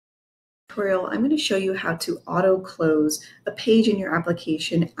Tutorial, I'm going to show you how to auto close a page in your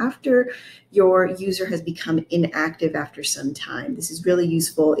application after your user has become inactive after some time. This is really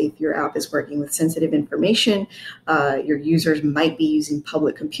useful if your app is working with sensitive information. Your users might be using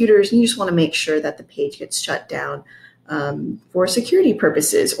public computers, and you just want to make sure that the page gets shut down for security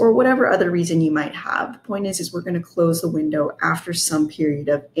purposes or whatever other reason you might have. The point is we're going to close the window after some period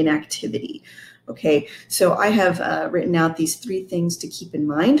of inactivity. Okay, so I have written out these 3 things to keep in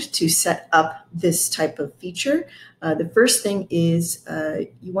mind to set up this type of feature. The first thing is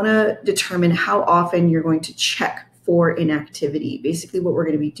you want to determine how often you're going to check for inactivity. Basically, what we're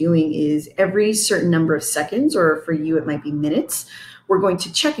going to be doing is every certain number of seconds, or for you, it might be minutes, we're going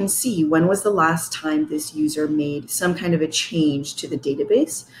to check and see when was the last time this user made some kind of a change to the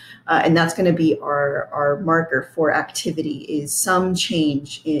database. And that's going to be our marker for activity, is some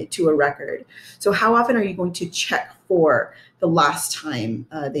change to a record. So how often are you going to check for the last time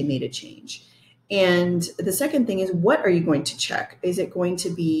they made a change? And the second thing is, what are you going to check? Is it going to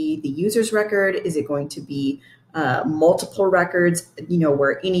be the user's record? Is it going to be multiple records,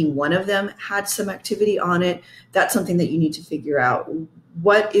 where any one of them had some activity on it? That's something that you need to figure out.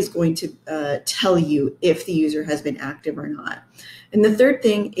 What is going to tell you if the user has been active or not? And the third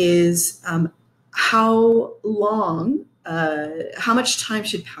thing is how much time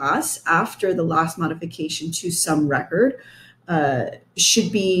should pass after the last modification to some record should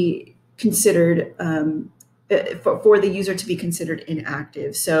be considered for the user to be considered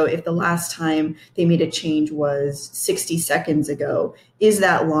inactive. So if the last time they made a change was 60 seconds ago, is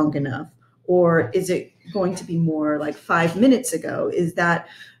that long enough? Or is it going to be more like 5 minutes ago? Is that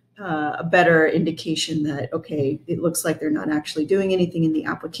a better indication that, okay, it looks like they're not actually doing anything in the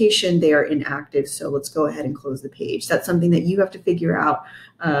application, they are inactive, so let's go ahead and close the page. That's something that you have to figure out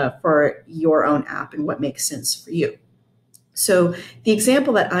for your own app and what makes sense for you. So the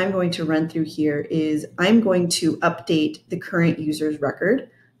example that I'm going to run through here is I'm going to update the current user's record.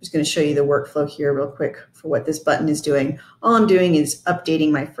 I'm just going to show you the workflow here real quick for what this button is doing. All I'm doing is updating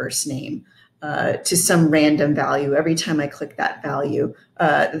my first name to some random value every time I click that value,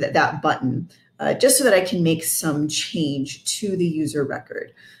 that button, just so that I can make some change to the user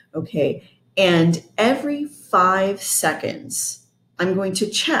record. Okay, and every 5 seconds, I'm going to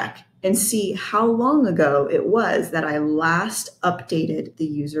check and see how long ago it was that I last updated the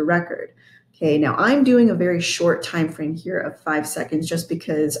user record. Okay, now I'm doing a very short time frame here of 5 seconds just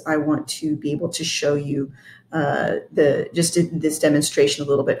because I want to be able to show you this demonstration a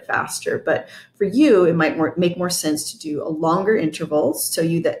little bit faster. But for you, it might make more sense to do a longer intervals, so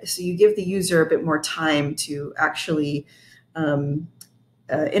you give the user a bit more time to actually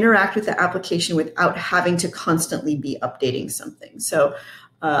interact with the application without having to constantly be updating something. So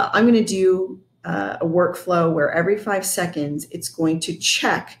I'm going to do a workflow where every 5 seconds, it's going to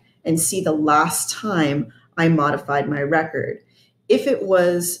check and see the last time I modified my record. If it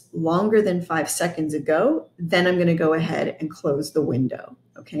was longer than 5 seconds ago, then I'm going to go ahead and close the window.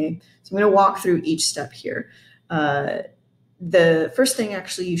 Okay, so I'm going to walk through each step here. The first thing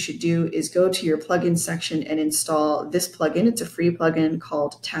actually you should do is go to your plugin section and install this plugin. It's a free plugin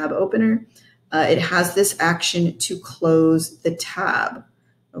called Tab Opener. It has this action to close the tab.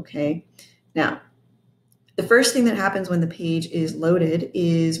 Okay, now the first thing that happens when the page is loaded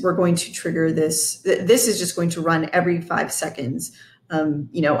is we're going to trigger this. This is just going to run every 5 seconds,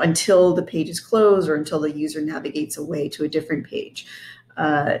 until the page is closed or until the user navigates away to a different page.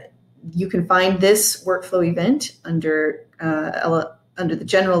 You can find this workflow event under the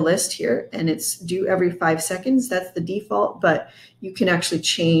general list here, and it's due every 5 seconds. That's the default, but you can actually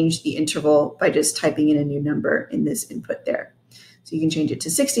change the interval by just typing in a new number in this input there. So you can change it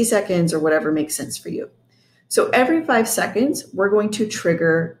to 60 seconds or whatever makes sense for you. So every 5 seconds, we're going to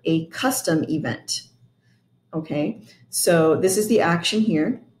trigger a custom event. Okay, so this is the action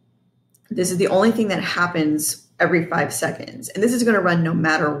here. This is the only thing that happens every 5 seconds. And this is going to run no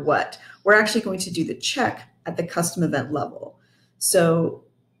matter what. We're actually going to do the check at the custom event level. So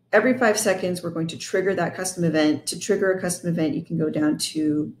every 5 seconds, we're going to trigger that custom event. To trigger a custom event, you can go down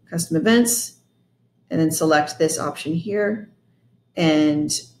to custom events and then select this option here. And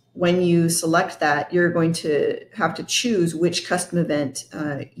when you select that, you're going to have to choose which custom event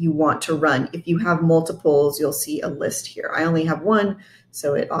you want to run. If you have multiples, you'll see a list here. I only have one,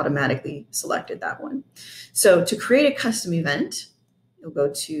 so it automatically selected that one. So to create a custom event, you'll go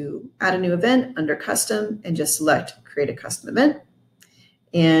to add a new event under custom and just select create a custom event.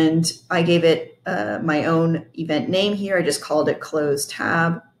 And I gave it my own event name here. I just called it close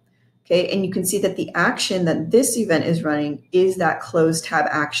tab. Okay, and you can see that the action that this event is running is that close tab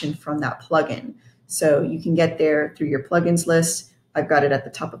action from that plugin. So you can get there through your plugins list. I've got it at the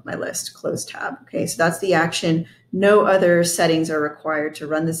top of my list, close tab. Okay, so that's the action. No other settings are required to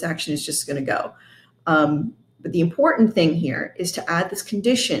run this action. It's just going to go. But the important thing here is to add this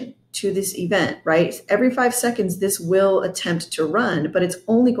condition to this event, right? Every 5 seconds, this will attempt to run, but it's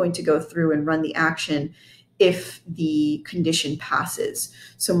only going to go through and run the action if the condition passes.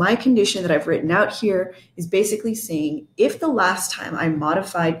 So my condition that I've written out here is basically saying if the last time I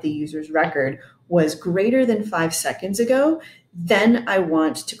modified the user's record was greater than 5 seconds ago, then I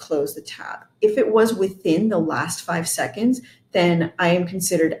want to close the tab. If it was within the last 5 seconds, then I am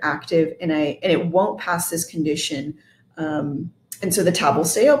considered active and it won't pass this condition. And so the tab will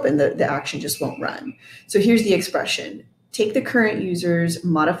stay open, the action just won't run. So here's the expression. Take the current user's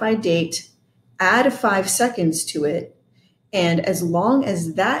modified date, add 5 seconds to it, and as long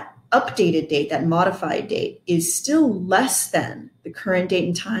as that updated date, that modified date, is still less than the current date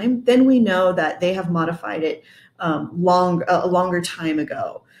and time, then we know that they have modified it a longer time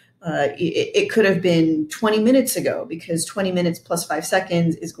ago. It could have been 20 minutes ago because 20 minutes plus 5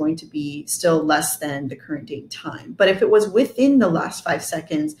 seconds is going to be still less than the current date and time. But if it was within the last 5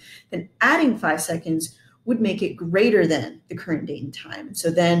 seconds, then adding 5 seconds would make it greater than the current date and time. So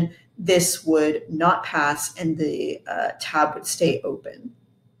then this would not pass and the tab would stay open.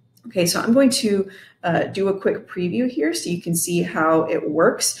 Okay, so I'm going to do a quick preview here so you can see how it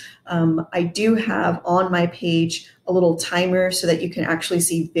works. I do have on my page a little timer so that you can actually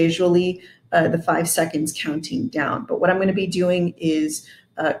see visually the 5 seconds counting down. But what I'm going to be doing is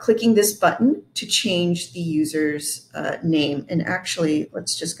clicking this button to change the user's name. And actually,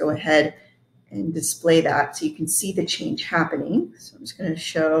 let's just go ahead and display that so you can see the change happening. So I'm just going to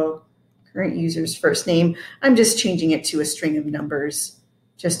show current user's first name. I'm just changing it to a string of numbers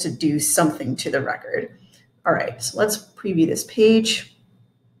just to do something to the record. All right, so let's preview this page.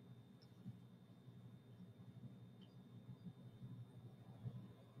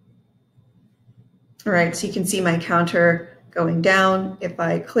 All right, so you can see my counter going down. If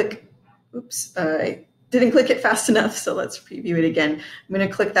I click, oops, I didn't click it fast enough, so let's preview it again. I'm going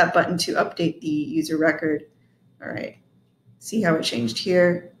to click that button to update the user record. All right, see how it changed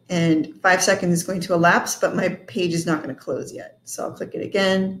here. And 5 seconds is going to elapse, but my page is not going to close yet. So I'll click it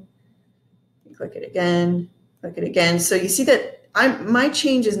again, click it again, click it again. So you see that my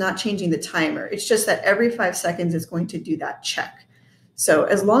change is not changing the timer. It's just that every 5 seconds it's going to do that check. So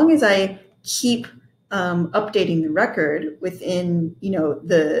as long as I keep updating the record within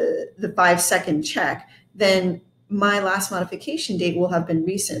the 5 second check, then my last modification date will have been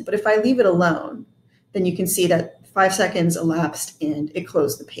recent. But if I leave it alone, then you can see that 5 seconds elapsed and it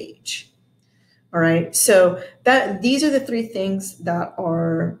closed the page. All right, so these are the 3 things that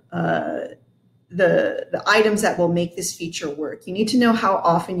are the items that will make this feature work. You need to know how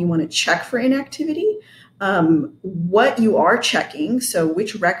often you want to check for inactivity, what you are checking, so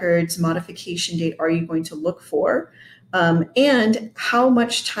which records modification date are you going to look for, and how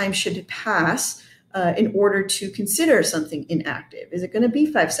much time should pass in order to consider something inactive. Is it going to be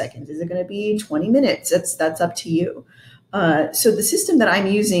 5 seconds? Is it going to be 20 minutes? That's up to you. So the system that I'm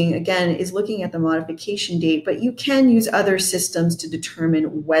using, again, is looking at the modification date, but you can use other systems to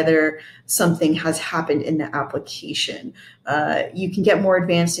determine whether something has happened in the application. You can get more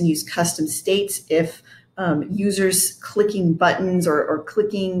advanced and use custom states if users clicking buttons or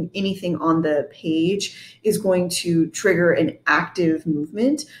clicking anything on the page is going to trigger an active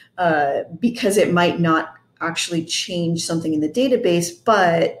movement because it might not actually change something in the database,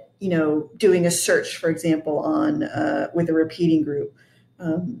 but doing a search, for example, on with a repeating group,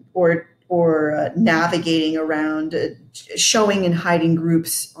 or navigating around, showing and hiding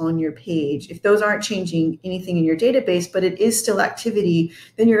groups on your page. If those aren't changing anything in your database, but it is still activity,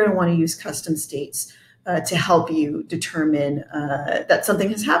 then you're going to want to use custom states to help you determine that something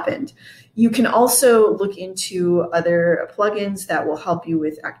has happened. You can also look into other plugins that will help you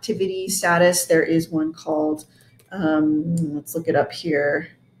with activity status. There is one called, let's look it up here.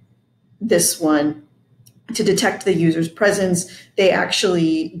 This one, to detect the user's presence. They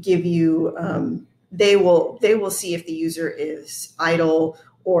actually give you, they will see if the user is idle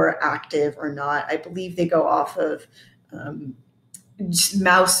or active or not. I believe they go off of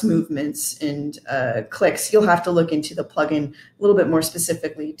mouse movements and clicks. You'll have to look into the plugin a little bit more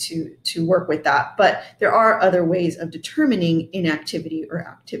specifically to work with that. But there are other ways of determining inactivity or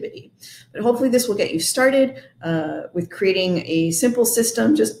activity. But hopefully this will get you started with creating a simple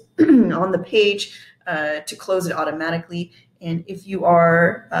system just on the page to close it automatically. And if you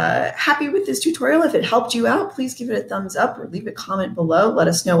are happy with this tutorial, if it helped you out, please give it a thumbs up or leave a comment below. Let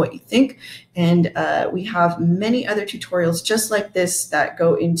us know what you think. And we have many other tutorials just like this that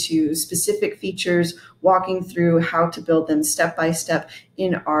go into specific features, walking through how to build them step by step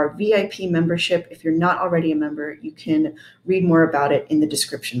in our VIP membership. If you're not already a member, you can read more about it in the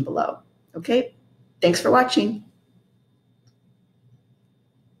description below. Okay, thanks for watching.